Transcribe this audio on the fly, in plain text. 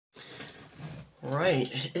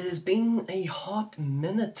Right, it has been a hot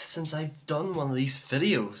minute since I've done one of these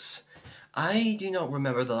videos. I do not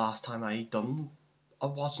remember the last time I done a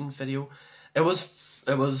watching video. It was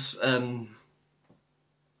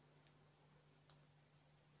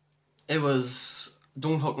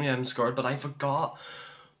Don't Hook Me, I'm Scared, but I forgot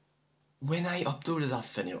when I uploaded that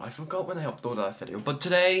video. But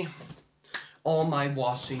today, on my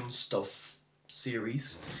watching stuff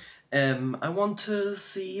series, I want to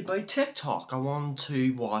see about TikTok. I want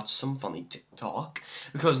to watch some funny TikTok,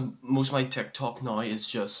 because most of my TikTok now is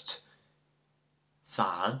just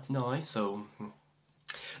sad now, so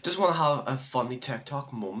just want to have a funny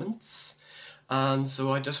TikTok moments, and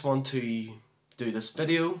so I just want to do this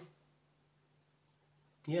video.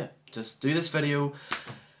 Yeah, just do this video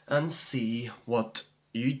and see what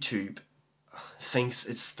YouTube thinks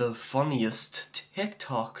it's the funniest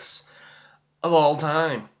TikToks of all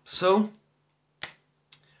time. So,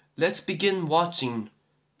 let's begin watching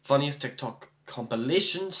funniest TikTok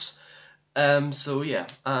compilations. So yeah,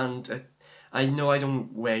 and I know I don't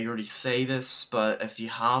regularly say this, but if you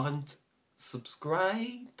haven't,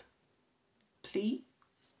 subscribe, please,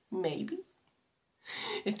 maybe.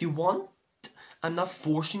 If you want, I'm not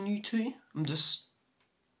forcing you to, I'm just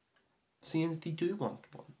seeing if you do want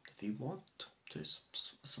one, if you want to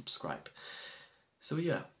subscribe. So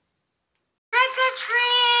yeah. Trick or treat!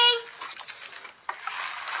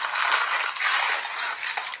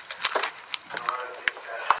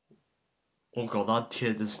 Oh god, that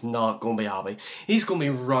kid is not going to be happy. He's going to be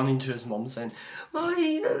running to his mum saying,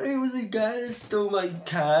 "Why, there was a guy that stole my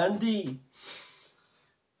candy."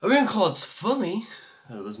 I wouldn't call it funny.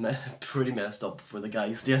 It was pretty messed up for the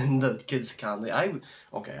guy stealing the kid's candy. I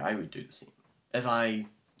would do the same. If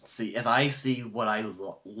I see what I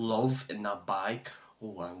love in that bag,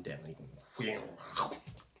 oh, I'm definitely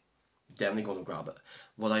going to grab it.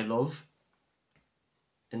 What I love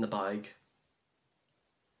in the bag,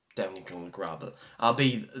 definitely going to grab it. I'll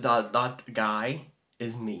be that guy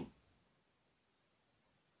is me.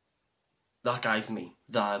 That guy's me.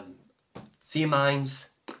 See mine's,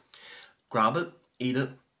 grab it, eat it.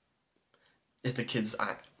 If the kid's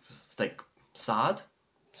like sad,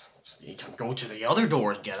 you can go to the other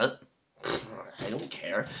door and get it. I don't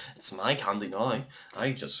care. It's my candy now.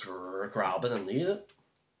 I just grab it and eat it.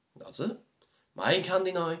 That's it. My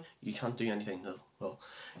candy now. You can't do anything though. Well,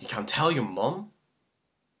 you can tell your mum.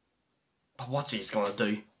 But what's he gonna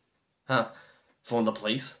do? Huh? Phone the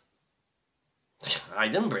police? I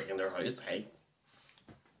didn't break in their house. Hey.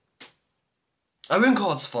 I wouldn't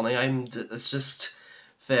call it funny. It's just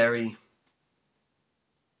very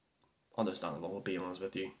understandable, I'll be honest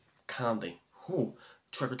with you. Candy. Oh,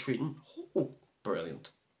 trick-or-treating. Oh, brilliant.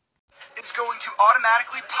 It's going to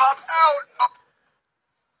automatically pop out.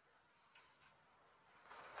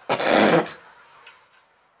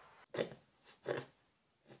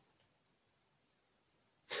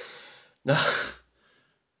 Now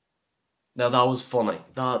that was funny.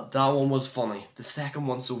 That one was funny. The second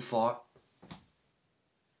one so far.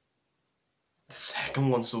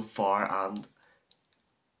 And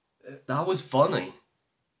that was funny.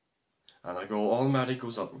 And I go, automatic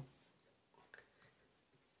goes up.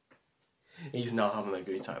 He's not having a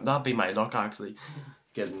good time. That'd be my luck, actually.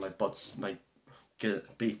 Getting my be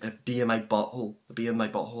in my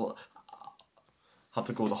butthole. Have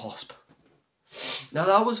to go to the hospital. Now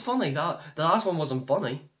that was funny. The last one wasn't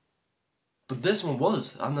funny, but this one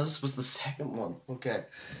was, and this was the second one. Okay.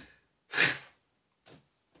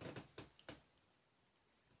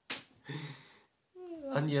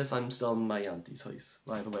 And yes, I'm still in my auntie's house,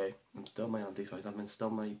 by the way. I'm still in my auntie's house. I'm still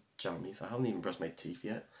in my jammies. I haven't even brushed my teeth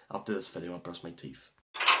yet. After this video, I'll brush my teeth.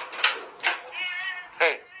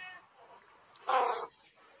 Hey.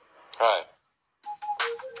 Hi.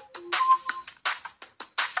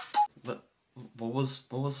 But what was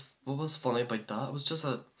funny about that? It was just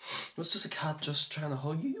a cat just trying to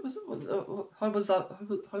hug you. How was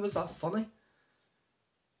that funny?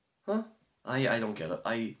 Huh? I don't get it.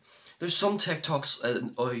 There's some TikToks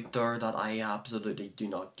out there that I absolutely do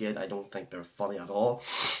not get. I don't think they're funny at all.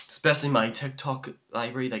 Especially my TikTok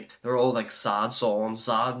library. Like, they're all like sad songs,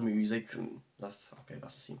 sad music, and that's the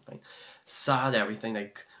same thing. Sad everything,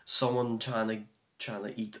 like someone trying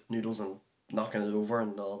to eat noodles and knocking it over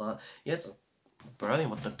and all that. Yes, it's brilliant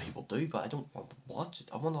what the people do, but I don't want to watch it.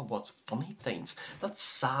 I want to watch funny things, not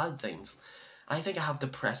sad things. I think I have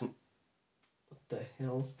depression. What the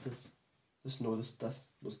hell is this? Just noticed this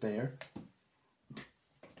was there.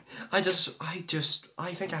 I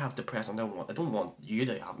think I have depression. I don't want you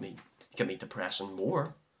to get me depression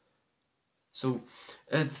more. So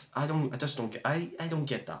I don't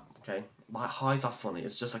get that, okay? How is that funny?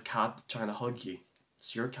 It's just a cat trying to hug you.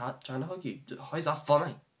 It's your cat trying to hug you. How is that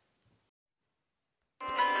funny?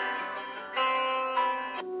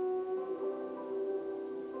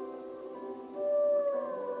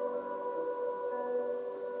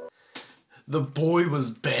 The boy was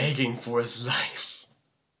begging for his life.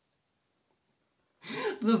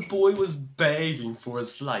 The boy was begging for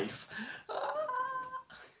his life.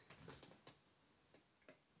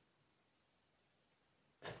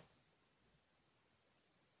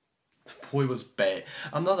 Boy was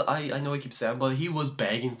I know I keep saying, but he was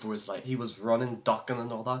begging for his life. He was running, ducking and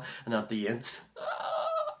all that, and at the end,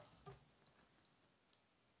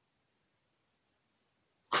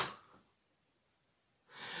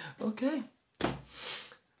 okay,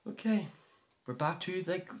 we're back to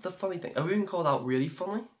like the funny thing. I wouldn't call that really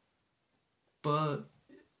funny, but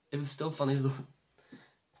it was still funny though.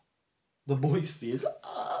 The boy's face.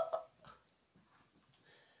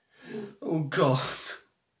 Oh God.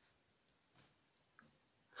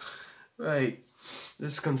 Right,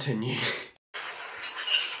 let's continue.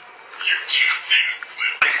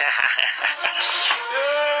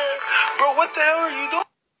 Bro, what the hell are you doing?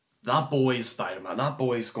 That boy is Spider-Man. That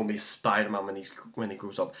boy is gonna be Spider-Man when he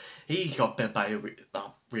grows up. He got bit by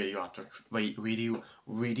that radioactive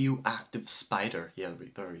spider. Yeah,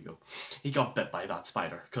 there we go. He got bit by that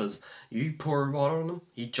spider because you pour water on him.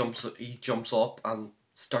 He jumps up and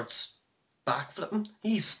starts backflipping.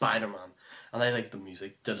 He's Spider-Man, and I like the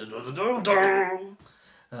music.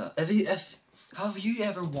 If have you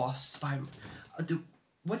ever watched Spider-Man?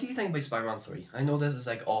 What do you think about Spider-Man 3? I know this is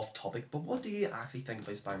like off topic, but what do you actually think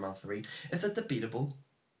about Spider-Man 3? It's a debatable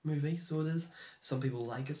movie, so it is. Some people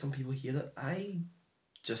like it, some people hate it. I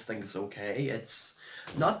just think it's okay. It's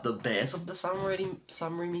not the best of the Sam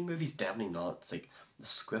Raimi movies, definitely not. It's like the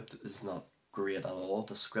script is not great at all.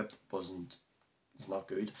 The script it's not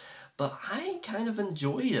good. But I kind of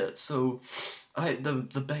enjoyed it. So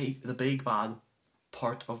the big bad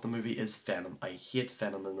part of the movie is Venom. I hate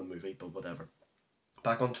Venom in the movie, but whatever.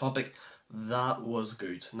 Back on topic, that was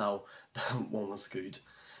good. Now, that one was good.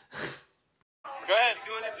 Go ahead.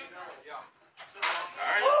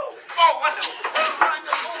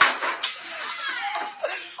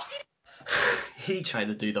 He tried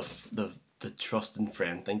to do the trust and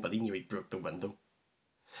friend thing, but he nearly broke the window.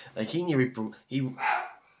 Like, he nearly broke...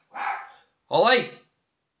 Ollie!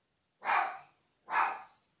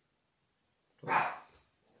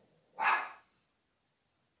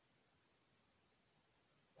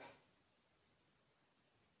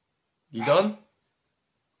 You done?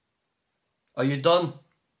 Are you done?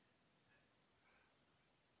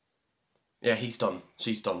 Yeah, he's done.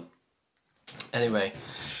 She's done. Anyway,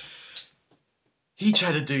 he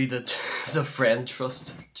tried to do the friend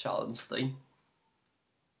trust challenge thing,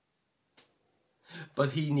 but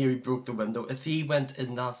he nearly broke the window. If he went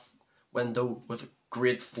in that window with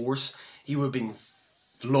great force, he would have been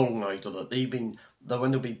flung out of it. The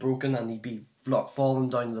window would be broken and he'd be falling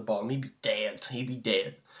down to the bottom. He'd be dead. He'd be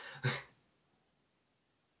dead.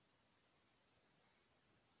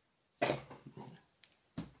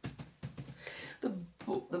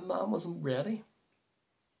 The man wasn't ready.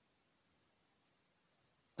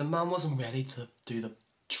 The man wasn't ready to do the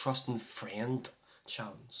trust and friend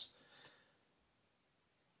challenge.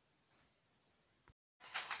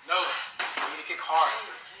 No, you need to kick hard.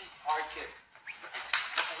 Hard kick.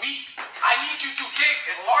 Weak. I need you to kick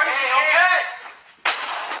as hard as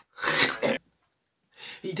you can.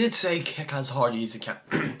 He did say kick as hard as you can.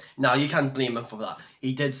 Now you can't blame him for that.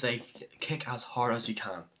 He did say kick as hard as you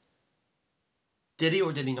can. Did he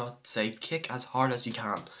or did he not say kick as hard as you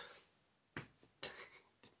can?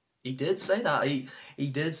 He did say that. He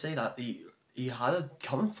did say that. He had it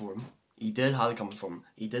coming for him. He did have it coming for him.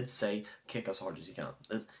 He did say kick as hard as you can.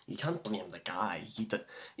 You can't blame the guy. You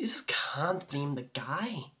just can't blame the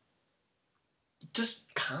guy. You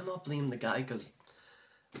just cannot blame the guy because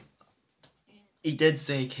he did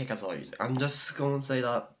say kick as hard as you can. I'm just going to say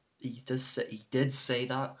that. He did say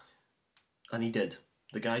that, and he did.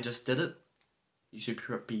 The guy just did it. You should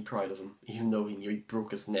be proud of him, even though he nearly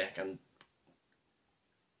broke his neck and...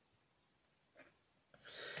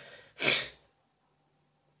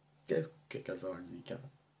 Guys, kick as hard as you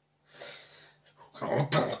can.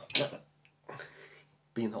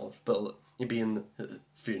 Be in the hospital, you'd be in the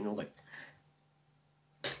funeral, like...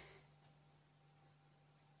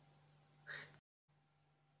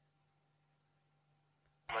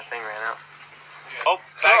 My thing ran out. Oh,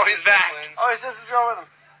 he's back. Oh, he says what's wrong with him.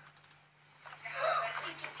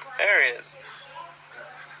 There he is.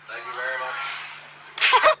 Thank you very much.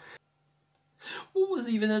 What was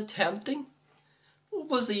he even attempting? What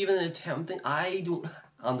was he even attempting?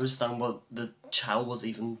 understand what the child was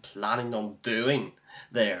even planning on doing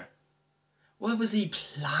there. What was he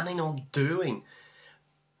planning on doing?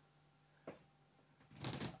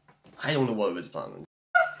 I don't know what he was planning.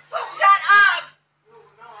 Shut up!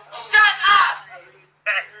 Shut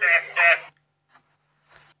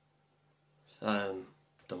up!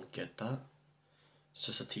 Don't get that. It's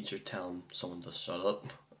just a teacher telling someone to shut up.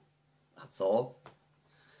 That's all.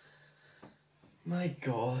 My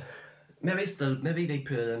God. Maybe they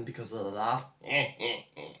put it in because of the laugh.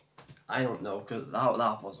 I don't know, because that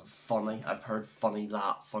laugh wasn't funny. I've heard funnier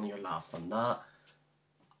laughs than that.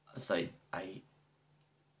 It's like, I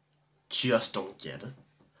just don't get it.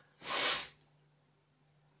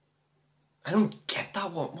 I don't get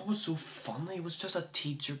that one. What was so funny? It was just a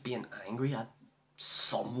teacher being angry at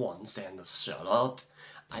someone saying to shut up.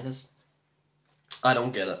 I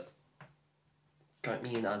don't get it. Count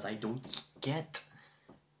me in as I don't get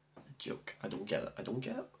the joke. I don't get it. I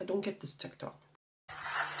don't get this TikTok.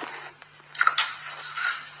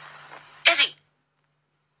 Izzy,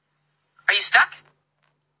 are you stuck?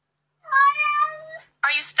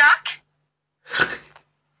 Are you stuck?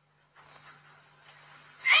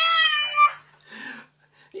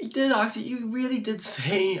 He did actually, you really did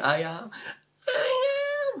say I am.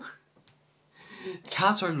 I am.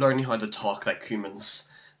 Cats are learning how to talk like humans,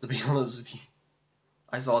 to be honest with you.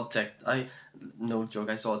 I saw no joke,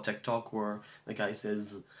 I saw a TikTok where the guy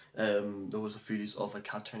says there was a footage of a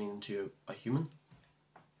cat turning into a human.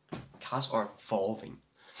 Cats are evolving.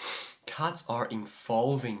 Cats are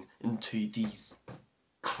evolving into these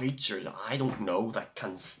creatures I don't know that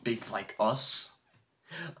can speak like us.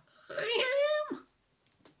 I am.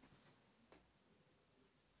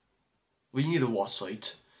 We need to watch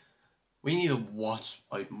out. We need to watch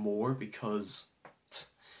out more because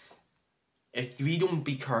if we don't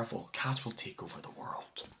be careful, cats will take over the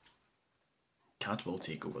world. Cats will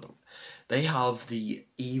take over them. They have the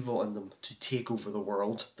evil in them to take over the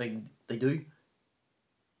world. They do.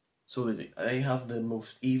 So they do. They have the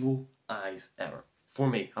most evil eyes ever. For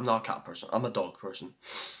me, I'm not a cat person. I'm a dog person.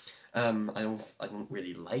 I don't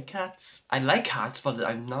really like cats. I like cats, but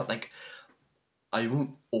I'm not like. I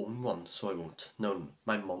won't own one, so I won't. No,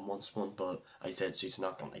 my mum wants one, but I said she's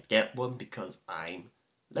not gonna get one because I'm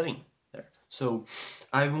living there. So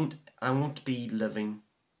I won't be living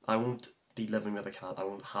with a cat. I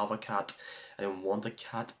won't have a cat. I don't want a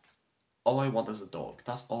cat. All I want is a dog.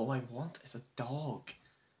 That's all I want is a dog.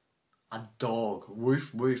 A dog.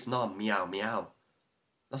 Woof woof, not meow meow.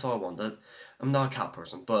 That's all I wanted. I'm not a cat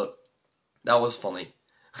person, but that was funny.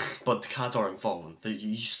 But cats are evolving.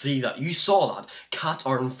 You see that? You saw that? Cats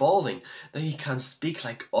are evolving. They can speak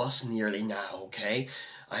like us nearly now, okay?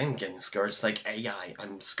 I'm getting scared. It's like AI.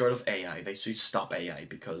 I'm scared of AI. They should stop AI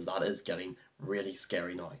because that is getting really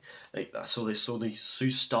scary now. So they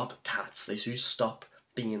should stop cats. They should stop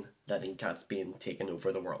letting cats being taken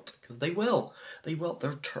over the world because they will. They will.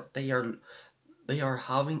 They are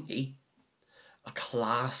having a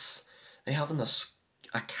class. They having a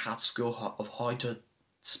cat school of how to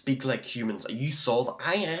speak like humans. You saw that.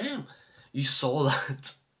 I am. You saw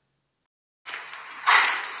that.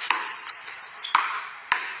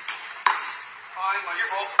 Fine, well, your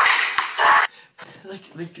ball.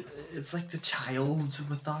 Like it's like the child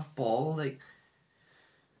with that ball. Like,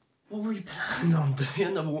 what were you planning on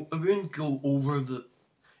doing? It wouldn't go over the.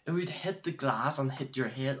 It would hit the glass and hit your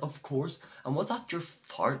head, of course. And was that your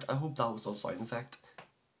fart? I hope that was a sound effect.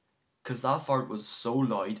 Cause that fart was so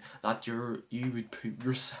loud that you would poop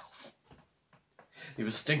yourself. It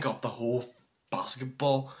would stink up the whole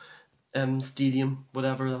basketball stadium,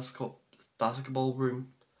 whatever that's called, basketball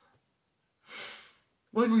room.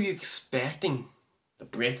 What were you expecting? To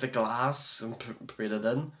break the glass and put it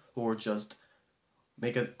in, or just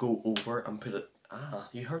make it go over and put it?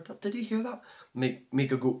 You heard that? Did you hear that? Make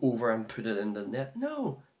it go over and put it in the net?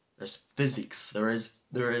 No, there's physics. There is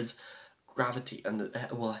gravity, and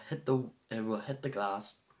it will hit the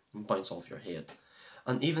glass and bounce off your head.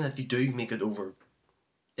 And even if you do make it over,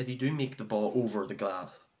 if you do make the ball over the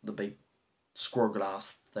glass, the big square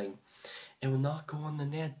glass thing, it will not go on the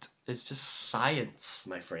net. It's just science,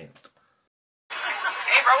 my friend.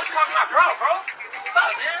 Hey, bro, what you talking about? Bro?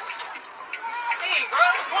 Fuck, man. Hey, bro,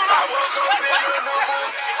 what's going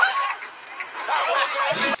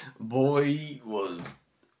on? Boy was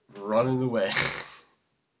running away.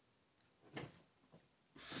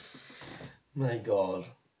 My God.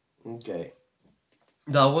 Okay.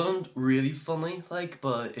 That wasn't really funny, like,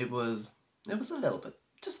 but it was a little bit.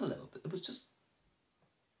 Just a little bit. It was just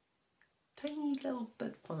tiny little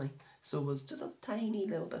bit funny. So it was just a tiny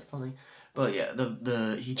little bit funny. But yeah,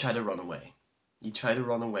 he tried to run away. He tried to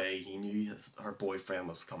run away. He knew her boyfriend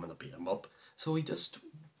was coming to beat him up. So he just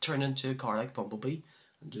turned into a car like Bumblebee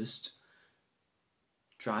and just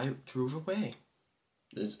drove away.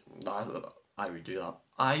 I would do that.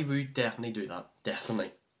 I would definitely do that.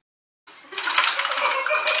 Definitely.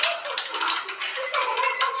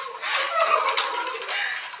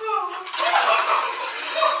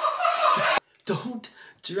 Don't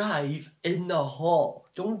drive in the hall.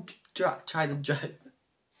 Don't try to drive.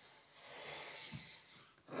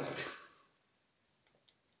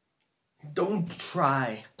 Don't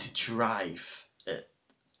try to drive it.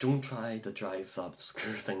 Don't try to drive that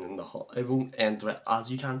screw thing in the hall. It won't end well.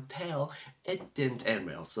 As you can tell, it didn't end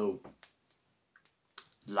well. So,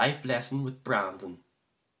 life lesson with Brandon.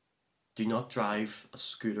 Do not drive a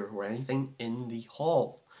scooter or anything in the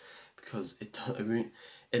hall. Because it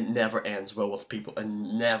never ends well with people. It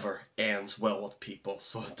never ends well with people.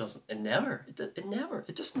 So it doesn't.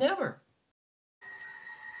 It just never.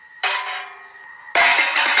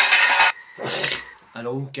 I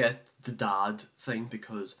don't get the dad thing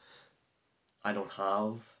because I don't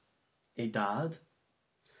have a dad.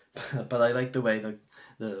 But I like the way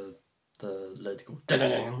the lid go.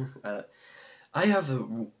 I have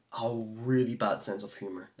a really bad sense of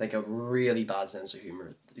humor. Like a really bad sense of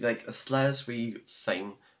humor. Like a slightest wee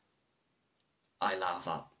thing I laugh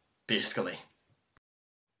at, basically.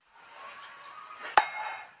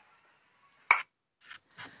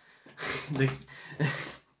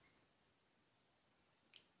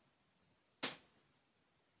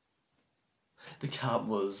 The cat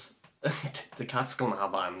was... the cat's gonna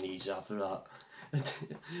have amnesia after that.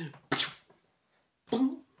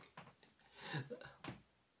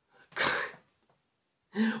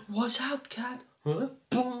 Watch out, cat! Huh?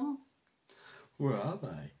 Boom! Where am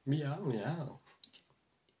I? Meow, meow.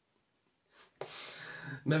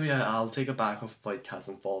 Maybe I'll take it back off by cats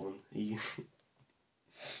and fallen.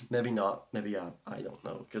 Maybe not. Maybe I don't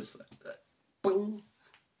know. Because... boom!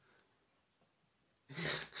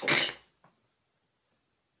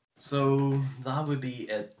 So that would be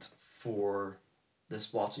it for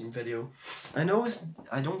this watching video. I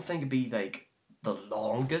don't think it'd be like the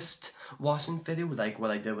longest watching video like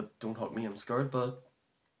what I did with Don't Hug Me I'm Scared, but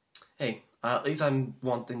hey, at least I'm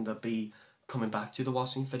wanting to be coming back to the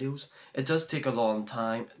watching videos. It does take a long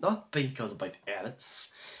time, not because about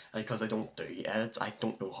edits, because I don't do edits, I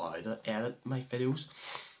don't know how to edit my videos,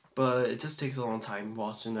 but it just takes a long time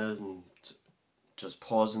watching it and just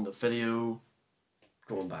pausing the video,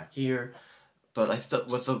 going back here, but I still,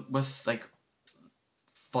 with like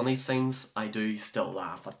funny things, I do still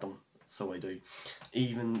laugh at them, so I do,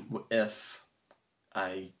 even if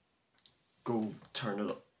I go turn it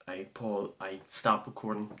up, I stop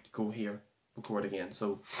recording, go here, record again,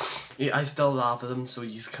 so yeah, I still laugh at them, so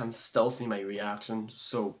you can still see my reaction,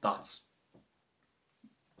 so that's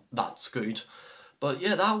good. But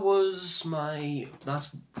yeah, that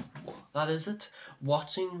is it,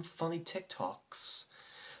 watching funny TikToks.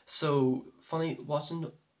 So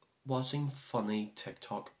watching funny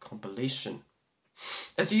TikTok compilation.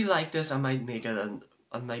 If you like this, I might make a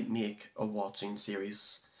watching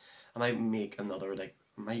series. I might make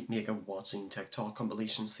a watching TikTok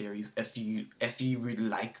compilation series if you would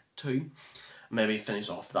like to. Maybe finish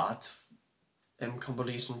off that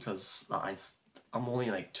compilation, because I'm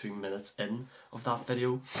only like 2 minutes in of that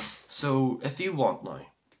video. So if you want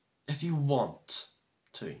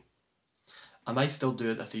to, I might still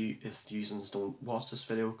do it if you don't watch this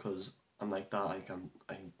video, because I'm like that.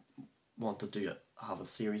 I want to do it. Have a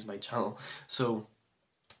series on my channel. So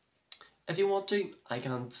if you want to, I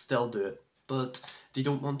can still do it. But if you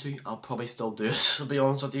don't want to, I'll probably still do it, to be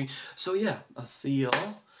honest with you. So yeah, I'll see you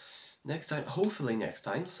all next time. Hopefully next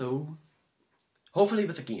time. So hopefully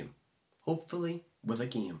with a game. Hopefully with a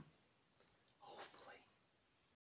game.